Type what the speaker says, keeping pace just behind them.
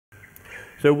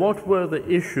So what were the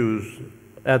issues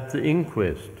at the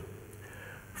inquest?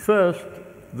 First,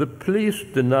 the police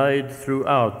denied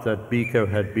throughout that Biko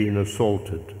had been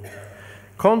assaulted.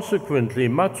 Consequently,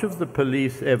 much of the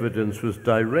police evidence was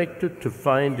directed to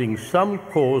finding some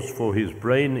cause for his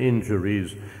brain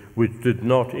injuries which did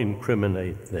not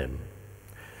incriminate them.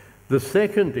 The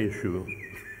second issue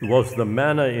was the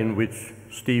manner in which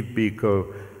Steve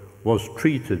Biko was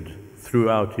treated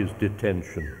throughout his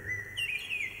detention.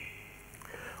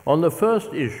 On the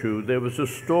first issue, there was a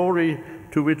story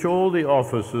to which all the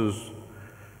officers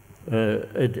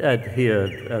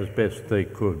adhered as best they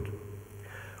could.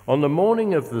 On the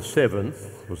morning of the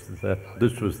 7th,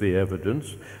 this was the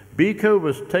evidence, Biko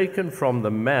was taken from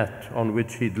the mat on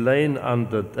which he'd lain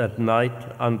at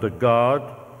night under guard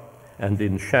and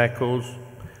in shackles,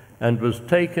 and was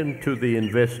taken to the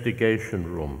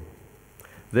investigation room.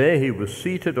 There he was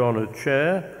seated on a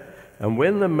chair, and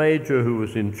when the major who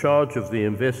was in charge of the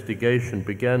investigation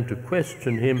began to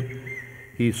question him,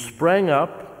 he sprang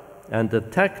up and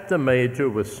attacked the major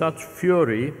with such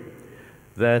fury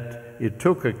that it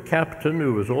took a captain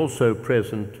who was also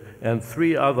present and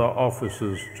 3 other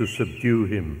officers to subdue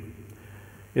him.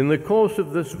 In the course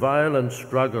of this violent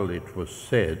struggle, it was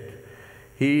said,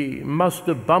 he must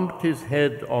have bumped his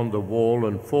head on the wall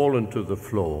and fallen to the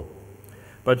floor,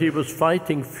 but he was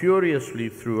fighting furiously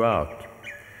throughout.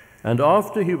 And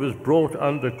after he was brought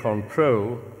under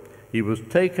control, he was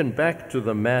taken back to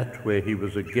the mat where he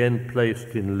was again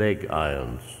placed in leg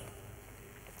irons.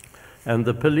 And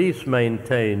the police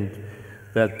maintained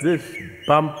that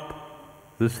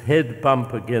this head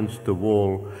bump against the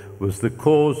wall was the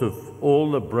cause of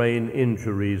all the brain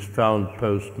injuries found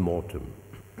post-mortem.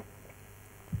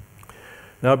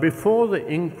 Now, before the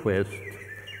inquest,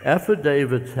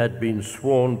 affidavits had been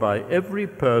sworn by every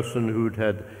person who'd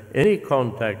had any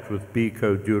contact with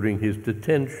Biko during his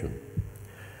detention.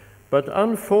 But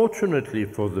unfortunately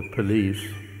for the police,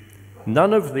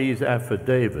 none of these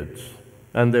affidavits,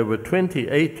 and there were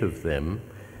 28 of them,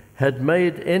 had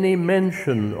made any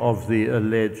mention of the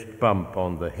alleged bump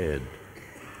on the head.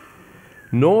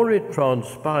 Nor it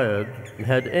transpired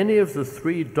had any of the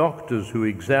 3 doctors who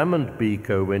examined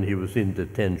Biko when he was in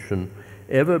detention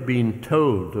ever been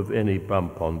told of any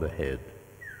bump on the head.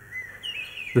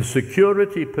 The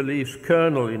security police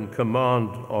colonel in command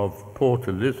of Port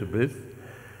Elizabeth,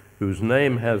 whose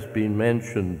name has been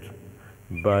mentioned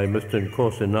by Mr.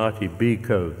 Nkosinati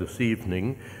Biko this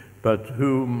evening, but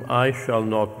whom I shall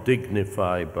not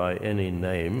dignify by any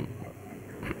name,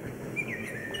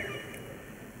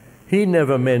 he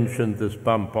never mentioned this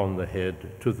bump on the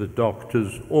head to the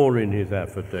doctors or in his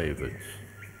affidavits.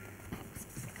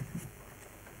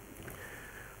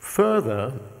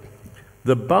 Further,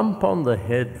 the bump on the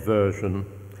head version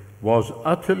was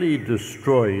utterly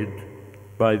destroyed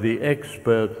by the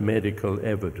expert medical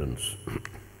evidence.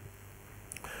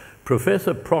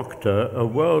 Professor Proctor, a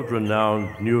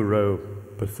world-renowned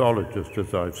neuropathologist,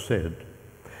 as I've said,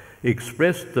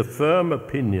 expressed the firm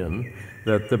opinion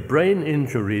that the brain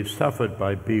injuries suffered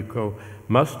by Biko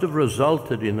must have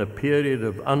resulted in a period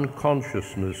of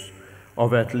unconsciousness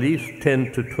of at least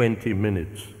 10 to 20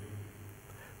 minutes.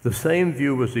 The same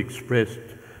view was expressed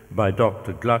by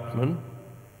Dr. Gluckman,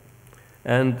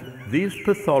 and these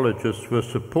pathologists were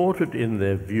supported in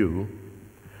their view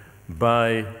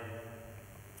by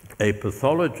a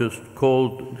pathologist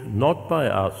called, not by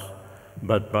us,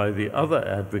 but by the other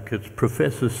advocates,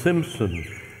 Professor Simpson,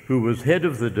 who was head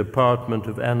of the Department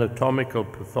of Anatomical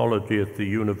Pathology at the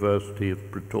University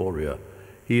of Pretoria.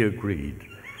 He agreed.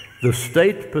 The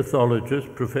state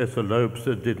pathologist, Professor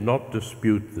Loebser, did not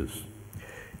dispute this.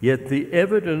 Yet the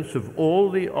evidence of all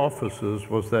the officers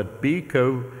was that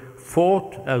Biko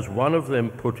fought, as one of them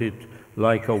put it,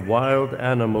 like a wild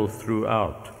animal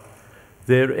throughout.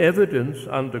 Their evidence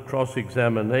under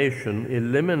cross-examination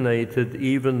eliminated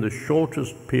even the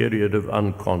shortest period of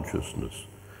unconsciousness.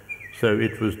 So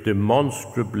it was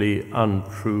demonstrably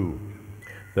untrue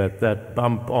that that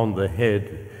bump on the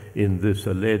head in this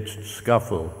alleged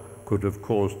scuffle could have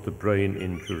caused the brain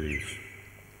injuries.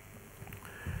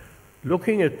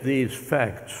 Looking at these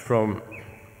facts from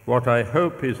what I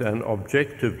hope is an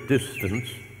objective distance,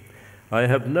 I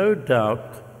have no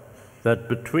doubt that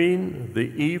between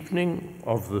the evening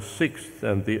of the 6th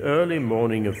and the early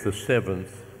morning of the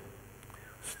 7th,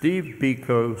 Steve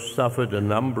Biko suffered a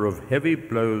number of heavy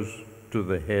blows to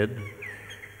the head,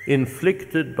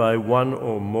 inflicted by one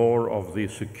or more of the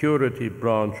security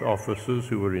branch officers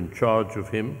who were in charge of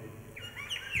him.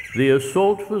 The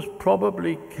assault was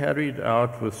probably carried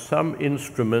out with some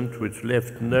instrument which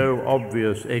left no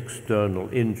obvious external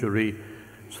injury,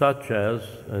 such as,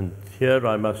 and here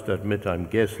I must admit I'm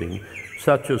guessing,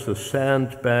 such as a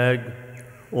sandbag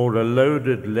or a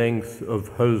loaded length of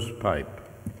hose pipe.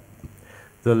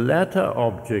 The latter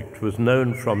object was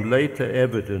known from later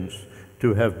evidence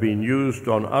to have been used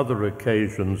on other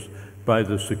occasions by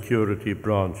the security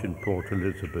branch in Port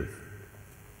Elizabeth.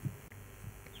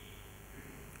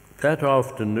 That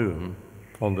afternoon,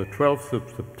 on the 12th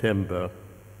of September,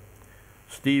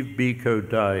 Steve Biko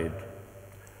died,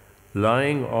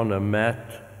 lying on a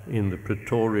mat in the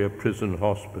Pretoria Prison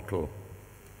Hospital.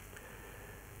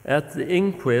 At the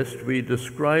inquest, we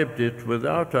described it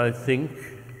without, I think,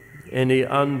 any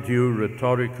undue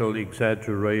rhetorical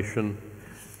exaggeration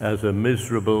as a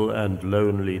miserable and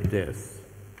lonely death.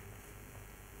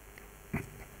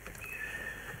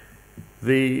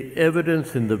 The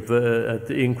evidence at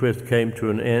the inquest came to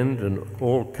an end, and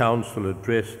all counsel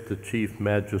addressed the Chief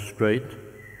Magistrate.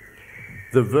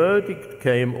 The verdict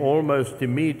came almost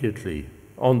immediately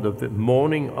on the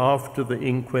morning after the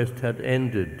inquest had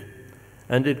ended,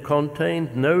 and it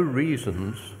contained no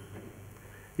reasons.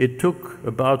 It took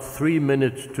about 3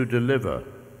 minutes to deliver.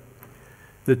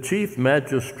 The Chief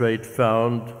Magistrate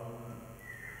found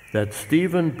that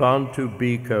Stephen Bantu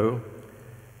Biko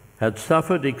had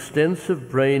suffered extensive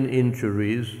brain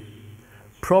injuries,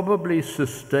 probably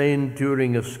sustained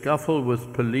during a scuffle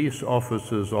with police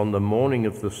officers on the morning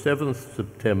of the 7th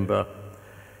September,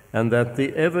 and that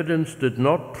the evidence did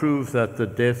not prove that the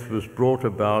death was brought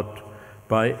about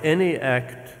by any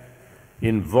act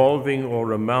involving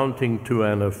or amounting to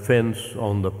an offense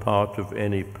on the part of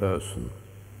any person.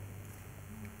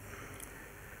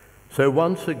 So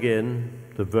once again,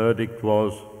 the verdict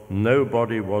was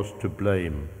nobody was to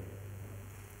blame.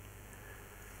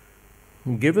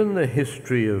 Given the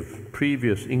history of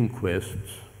previous inquest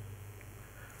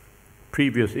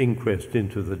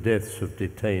into the deaths of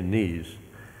detainees,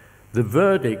 the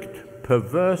verdict,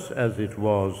 perverse as it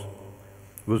was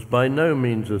by no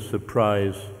means a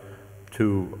surprise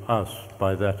to us.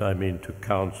 By that I mean to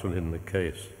counsel in the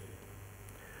case.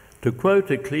 To quote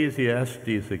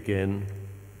Ecclesiastes again,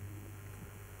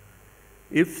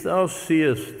 "If thou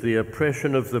seest the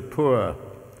oppression of the poor,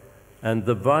 and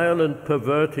the violent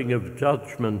perverting of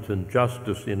judgment and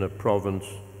justice in a province,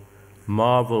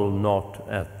 marvel not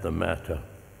at the matter."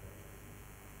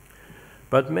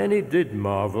 But many did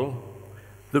marvel.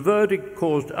 The verdict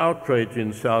caused outrage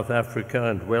in South Africa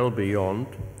and well beyond.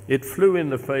 It flew in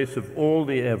the face of all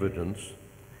the evidence.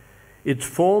 Its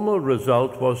formal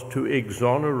result was to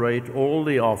exonerate all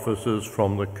the officers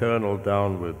from the colonel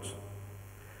downwards.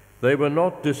 They were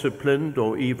not disciplined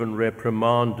or even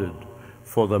reprimanded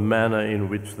for the manner in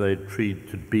which they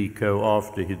treated Biko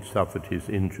after he'd suffered his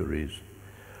injuries.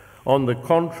 On the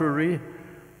contrary,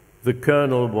 the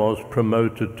colonel was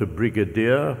promoted to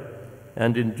brigadier,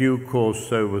 and in due course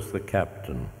so was the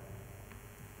captain.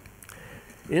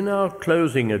 In our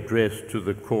closing address to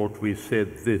the court, we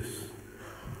said this: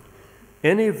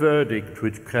 "Any verdict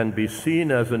which can be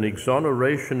seen as an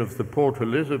exoneration of the Port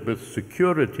Elizabeth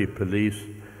Security Police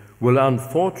will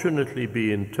unfortunately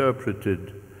be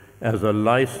interpreted as a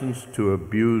license to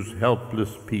abuse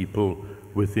helpless people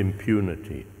with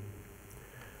impunity."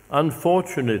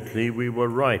 Unfortunately, we were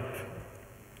right.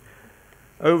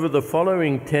 Over the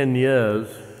following 10 years,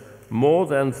 more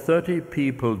than 30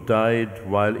 people died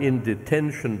while in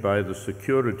detention by the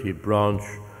security branch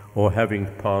or having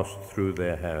passed through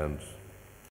their hands.